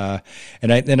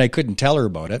 and I couldn't tell her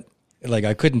about it. Like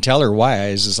I couldn't tell her why.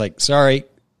 I was just like, sorry,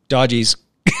 dodgies.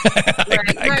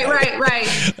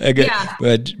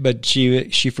 Right. But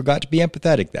she forgot to be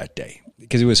empathetic that day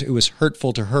because it was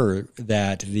hurtful to her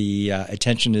that the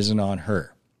attention isn't on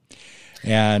her.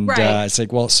 And it's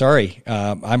like, well, sorry,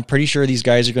 I'm pretty sure these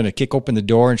guys are going to kick open the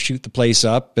door and shoot the place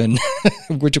up, and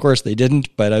which of course they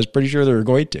didn't, but I was pretty sure they were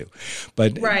going to.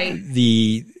 But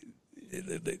the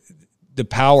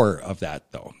power of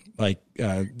that, though, like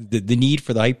the need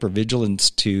for the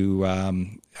hypervigilance to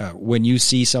when you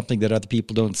see something that other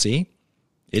people don't see,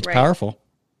 it's powerful.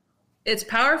 It's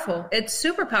powerful. It's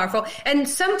super powerful. And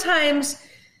sometimes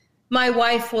my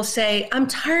wife will say, I'm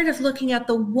tired of looking at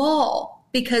the wall.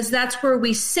 Because that's where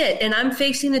we sit, and I'm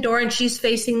facing the door and she's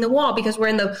facing the wall because we're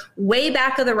in the way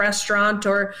back of the restaurant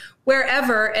or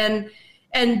wherever. And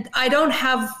I don't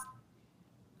have,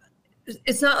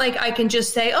 it's not like I can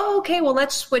just say, oh, okay, well,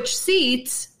 let's switch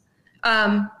seats.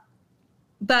 And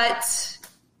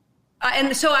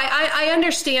so I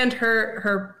understand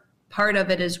her part of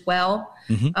it as well.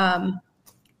 Mm-hmm.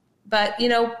 But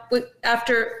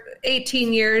after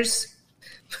 18 years,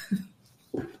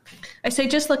 I say,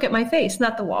 just look at my face,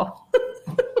 not the wall.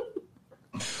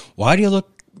 Why do you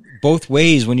look both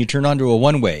ways when you turn onto a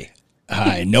one-way?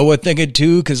 I know a thing or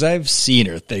two because I've seen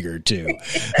a thing or two.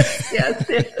 Yes,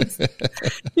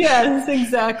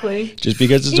 exactly. Just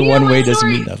because it's a one-way doesn't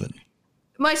mean nothing.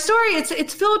 My story,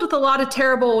 it's filled with a lot of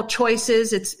terrible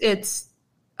choices. It's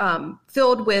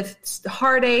filled with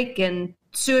heartache and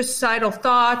suicidal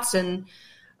thoughts and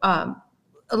a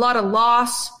lot of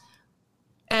loss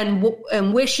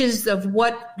and wishes of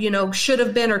what, should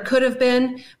have been or could have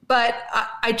been. But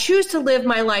I choose to live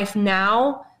my life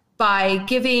now by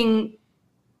giving.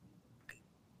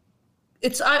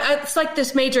 It's like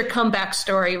this major comeback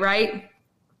story, right?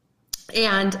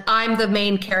 And I'm the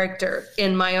main character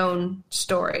in my own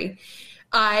story.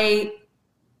 I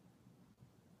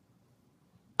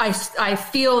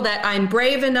feel that I'm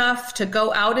brave enough to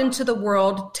go out into the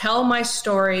world, tell my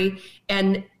story,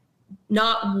 and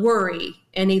not worry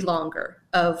any longer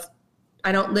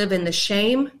I don't live in the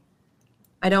shame.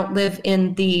 I don't live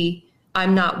in the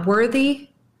I'm not worthy.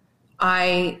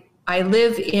 I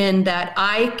live in that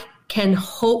I can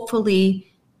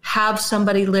hopefully have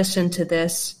somebody listen to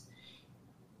this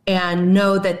and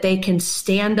know that they can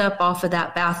stand up off of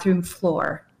that bathroom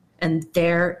floor and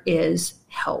there is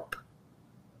help.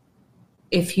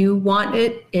 If you want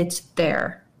it, it's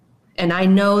there. And I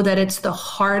know that it's the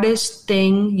hardest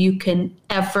thing you can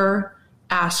ever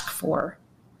ask for,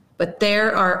 but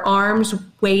there are arms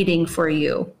waiting for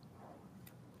you.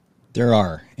 There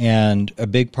are. And a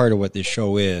big part of what this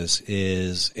show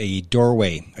is a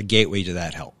doorway, a gateway to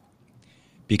that help.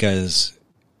 Because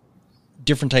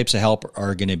different types of help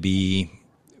are going to be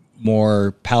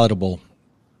more palatable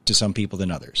to some people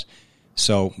than others.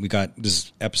 So we got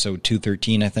this episode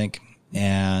 213, I think,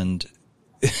 and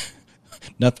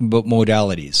nothing but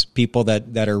modalities. People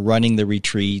that are running the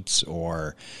retreats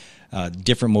or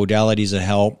different modalities of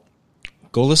help.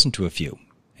 Go listen to a few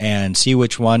and see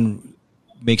which one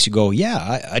makes you go,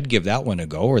 yeah, I'd give that one a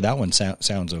go, or that one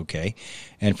sounds okay.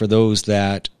 And for those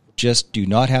that just do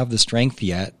not have the strength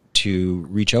yet to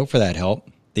reach out for that help,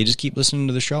 they just keep listening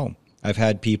to the show. I've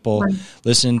had people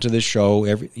listen to the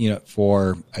show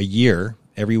for a year,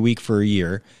 every week for a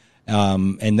year.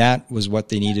 And that was what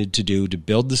they needed to do to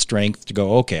build the strength to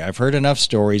go, okay, I've heard enough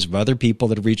stories of other people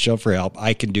that have reached out for help.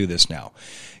 I can do this now.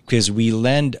 Because we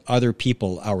lend other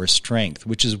people our strength,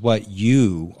 which is what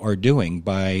you are doing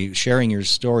by sharing your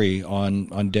story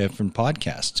on different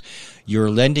podcasts.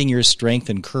 You're lending your strength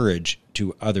and courage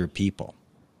to other people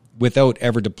without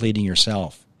ever depleting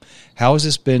yourself. How has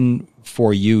this been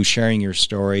for you, sharing your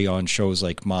story on shows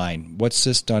like mine? What's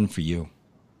this done for you?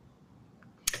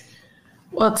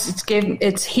 Well,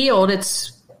 it's healed.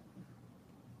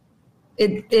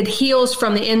 It heals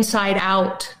from the inside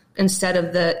out instead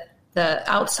of the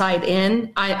outside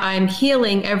in. I'm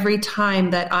healing every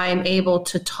time that I'm able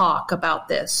to talk about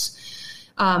this.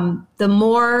 The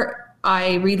more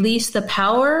I release the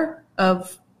power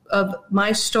of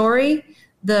my story,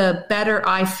 the better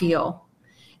I feel.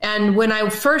 And when I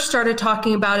first started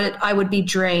talking about it, I would be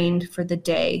drained for the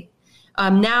day.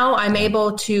 Now I'm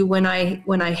able to, when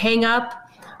I hang up,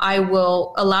 I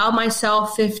will allow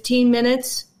myself 15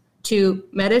 minutes to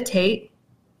meditate,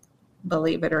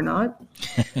 believe it or not,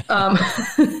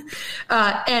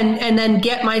 and then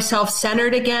get myself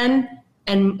centered again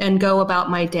and go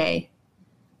about my day.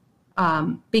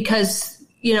 Because,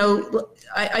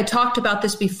 I talked about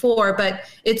this before, but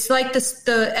it's like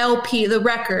the LP, the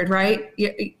record, right?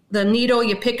 The needle,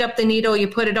 you pick up the needle, you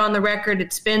put it on the record,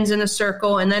 it spins in a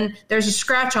circle, and then there's a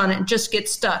scratch on it and just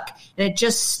gets stuck. And it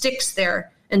just sticks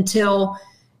there until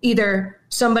either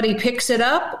somebody picks it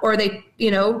up or they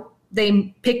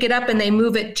pick it up and they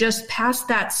move it just past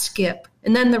that skip.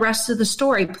 And then the rest of the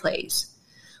story plays.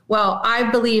 Well,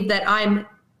 I believe that I'm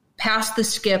past the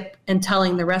skip and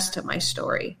telling the rest of my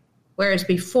story. Whereas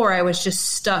before I was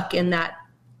just stuck in that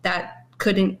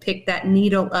couldn't pick that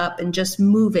needle up and just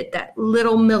move it that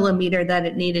little millimeter that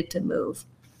it needed to move.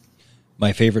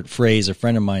 My favorite phrase, a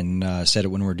friend of mine said it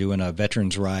when we were doing a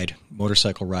veterans ride,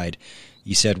 motorcycle ride.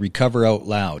 He said, recover out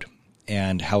loud,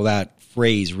 and how that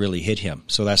phrase really hit him.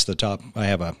 So that's the top. I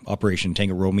have a Operation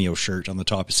Tango Romeo shirt. On the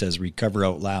top it says recover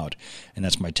out loud, and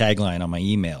that's my tagline on my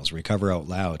emails, recover out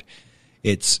loud.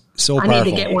 It's so powerful. I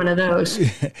need to get one of those.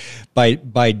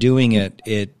 By doing it,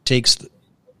 it takes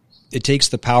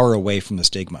the power away from the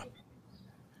stigma.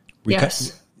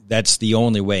 Yes. That's the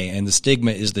only way. And the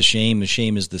stigma is the shame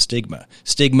is the stigma.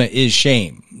 Stigma is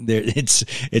shame.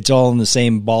 It's all in the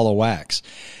same ball of wax.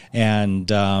 And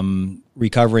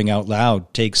recovering out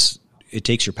loud takes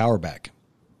your power back.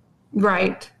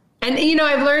 Right. And,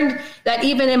 I've learned that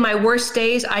even in my worst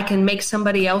days, I can make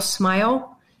somebody else smile.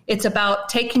 It's about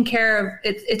taking care of,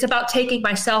 it's about taking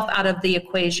myself out of the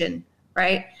equation,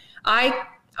 right?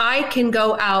 I can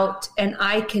go out and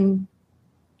I can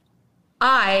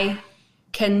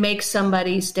make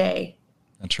somebody's day.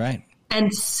 That's right.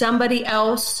 And somebody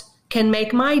else can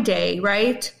make my day,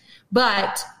 right?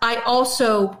 But I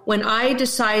also, when I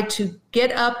decide to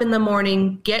get up in the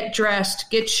morning, get dressed,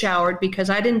 get showered, because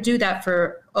I didn't do that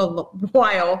for a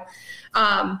while,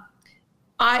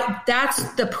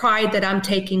 that's the pride that I'm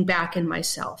taking back in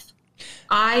myself.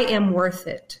 I am worth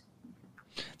it.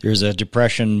 There's a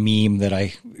depression meme that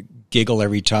I giggle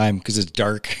every time because it's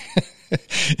dark.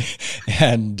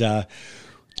 And do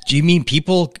you mean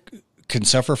people can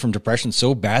suffer from depression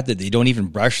so bad that they don't even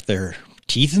brush their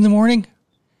teeth in the morning?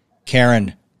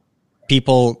 Karen,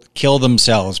 people kill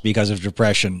themselves because of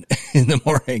depression in the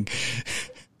morning.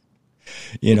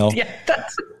 Yeah,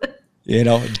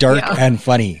 dark and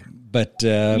funny. But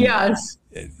yes,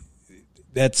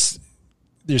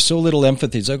 there's so little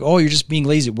empathy. It's like, oh, you're just being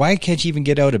lazy. Why can't you even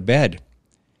get out of bed?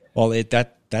 Well,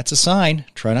 that's a sign.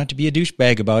 Try not to be a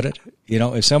douchebag about it.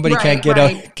 If somebody can't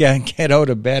get out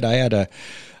of bed. I had a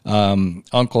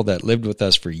uncle that lived with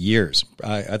us for years.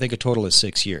 I think a total of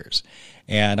 6 years.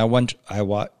 And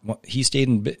he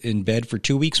stayed in bed for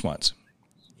 2 weeks once,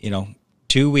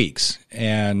 2 weeks.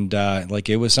 And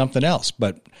it was something else,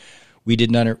 but we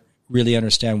didn't really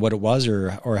understand what it was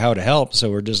or how to help. So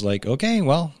we're just like, okay,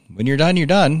 well, when you're done, you're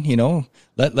done.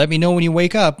 Let me know when you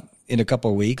wake up in a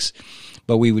couple of weeks.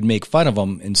 But we would make fun of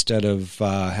them instead of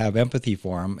have empathy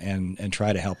for them and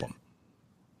try to help them.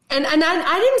 And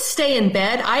I didn't stay in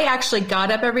bed. I actually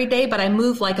got up every day, but I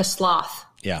moved like a sloth.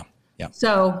 Yeah. Yeah.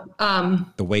 So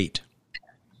the weight.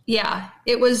 Yeah,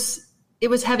 it was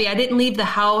heavy. I didn't leave the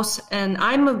house, and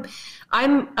I'm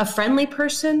a friendly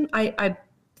person, I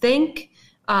think,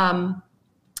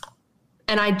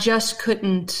 and I just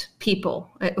couldn't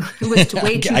people. It was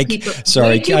way too people.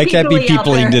 Sorry, I can't be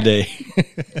peopling today.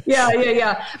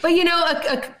 Yeah. But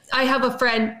I have a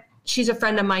friend. She's a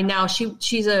friend of mine now.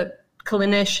 She's a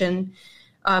clinician.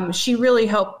 She really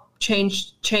helped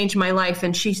change my life,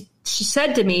 and she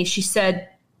said to me,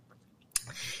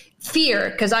 fear,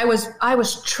 because I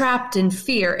was trapped in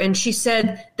fear. And she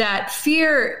said that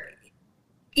fear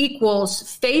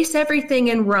equals face everything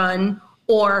and run,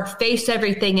 or face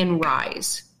everything and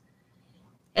rise.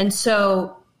 And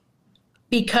so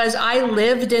because I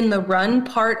lived in the run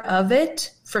part of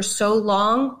it for so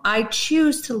long, I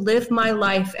choose to live my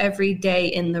life every day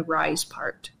in the rise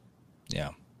part. Yeah.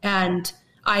 And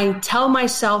I tell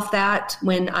myself that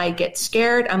when I get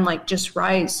scared, I'm like, just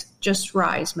rise,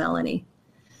 Melanie.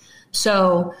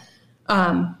 So,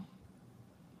 I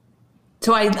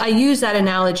use that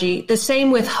analogy. The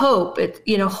same with hope.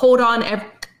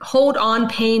 Hold on,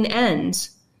 pain ends.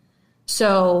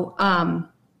 So,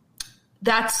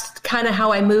 that's kind of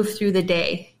how I move through the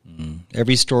day. Mm-hmm.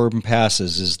 Every storm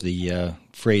passes is the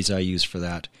phrase I use for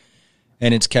that.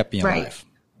 And it's kept me alive.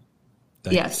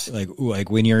 Yes.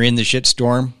 Like when you're in the shit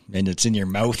storm and it's in your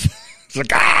mouth, it's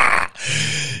like,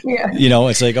 Yeah.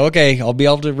 It's like, okay, I'll be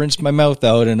able to rinse my mouth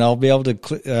out and I'll be able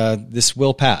to, this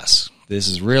will pass. This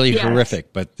is really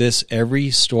horrific, but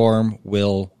every storm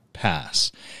will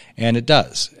pass. And it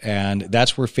does. And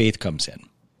that's where faith comes in.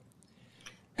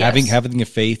 Yes. Having a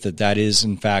faith that is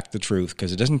in fact the truth,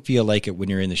 because it doesn't feel like it when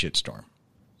you're in the shit storm.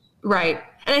 Right.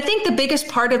 And I think the biggest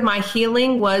part of my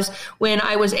healing was when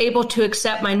I was able to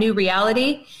accept my new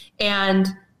reality. And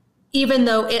even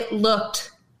though it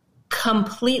looked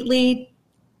completely,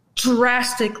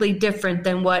 drastically different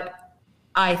than what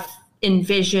I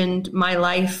envisioned my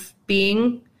life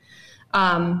being,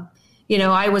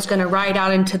 I was going to ride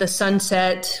out into the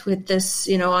sunset with this,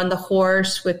 on the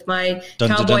horse with my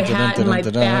cowboy hat and my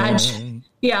badge.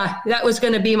 Yeah, that was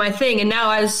going to be my thing. And now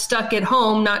I was stuck at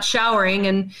home, not showering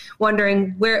and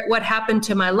wondering what happened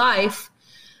to my life.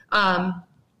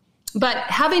 But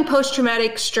having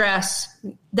post-traumatic stress,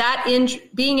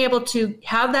 being able to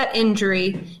have that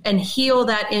injury and heal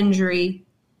that injury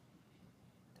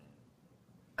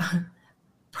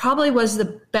probably was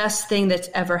the best thing that's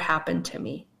ever happened to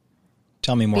me.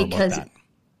 Tell me more about that.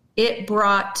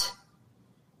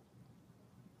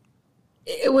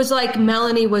 It was like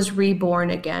Melanie was reborn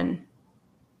again.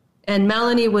 And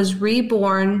Melanie was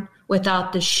reborn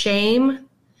without the shame,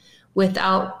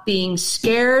 without being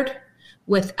scared,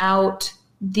 without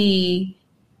the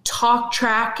talk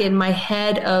track in my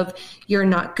head of you're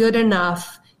not good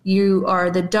enough, you are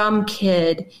the dumb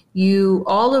kid,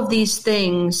 all of these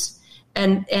things.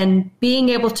 And being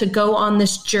able to go on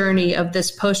this journey of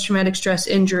this post-traumatic stress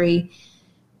injury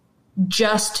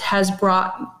just has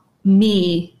brought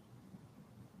me,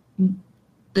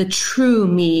 the true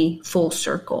me, full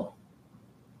circle.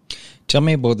 Tell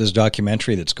me about this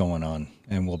documentary that's going on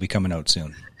and will be coming out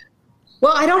soon.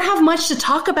 Well, I don't have much to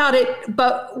talk about it,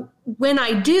 but when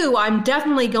I do, I'm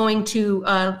definitely going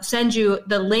to send you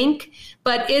the link.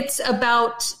 But it's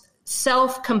about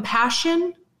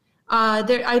self-compassion.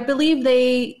 I believe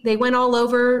they went all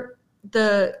over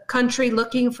the country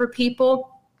looking for people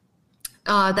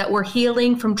that were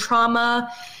healing from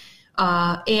trauma,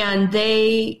 and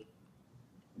they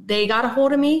got a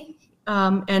hold of me,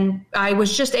 and I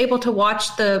was just able to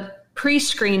watch the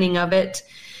pre-screening of it,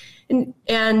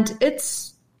 and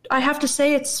I have to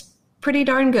say it's pretty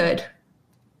darn good.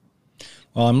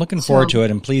 Well, I'm looking forward to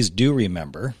it, and please do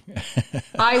remember.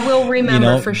 I will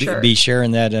remember for sure. Be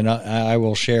sharing that, and I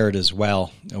will share it as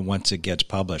well once it gets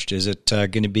published. Is it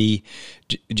going to be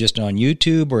just on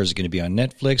YouTube, or is it going to be on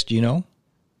Netflix? Do you know?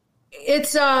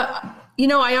 It's, I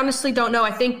honestly don't know.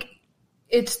 I think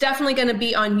it's definitely going to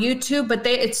be on YouTube, but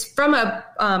it's from a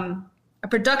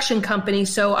production company,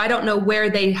 so I don't know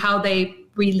how they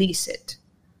release it.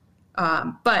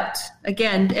 But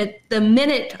again, the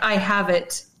minute I have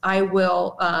it, I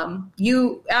will,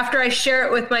 after I share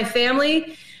it with my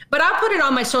family, but I'll put it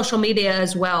on my social media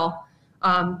as well.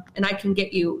 And I can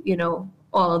get you,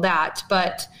 all of that,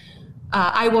 but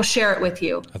I will share it with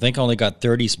you. I think I only got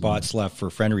 30 spots left for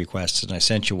friend requests, and I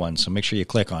sent you one, so make sure you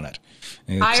click on it.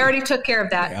 I already took care of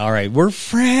that. All right. We're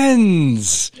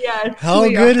friends. Yeah. How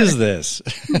good is this?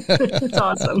 It's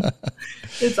awesome.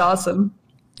 It's awesome.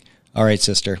 All right,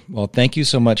 sister. Well, thank you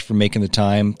so much for making the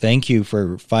time. Thank you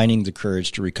for finding the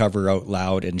courage to recover out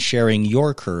loud and sharing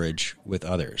your courage with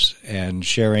others and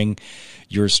sharing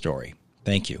your story.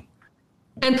 Thank you.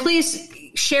 And please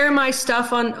share my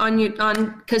stuff on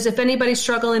because if anybody's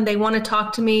struggling, they want to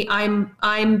talk to me,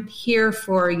 I'm here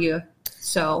for you.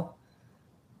 So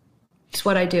it's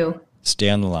what I do. Stay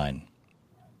on the line.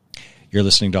 You're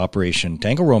listening to Operation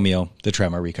Tango Romeo, the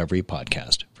Trauma Recovery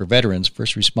Podcast for veterans,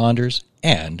 first responders,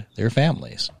 and their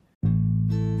families.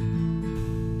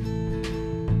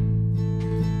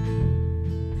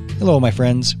 Hello, my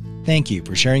friends. Thank you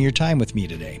for sharing your time with me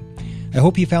today. I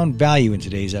hope you found value in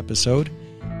today's episode.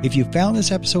 If you found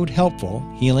this episode helpful,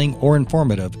 healing, or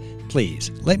informative,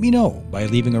 please let me know by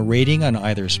leaving a rating on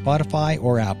either Spotify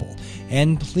or Apple.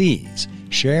 And please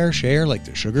share like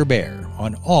the sugar bear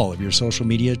on all of your social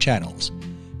media channels,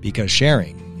 because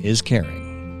sharing is caring.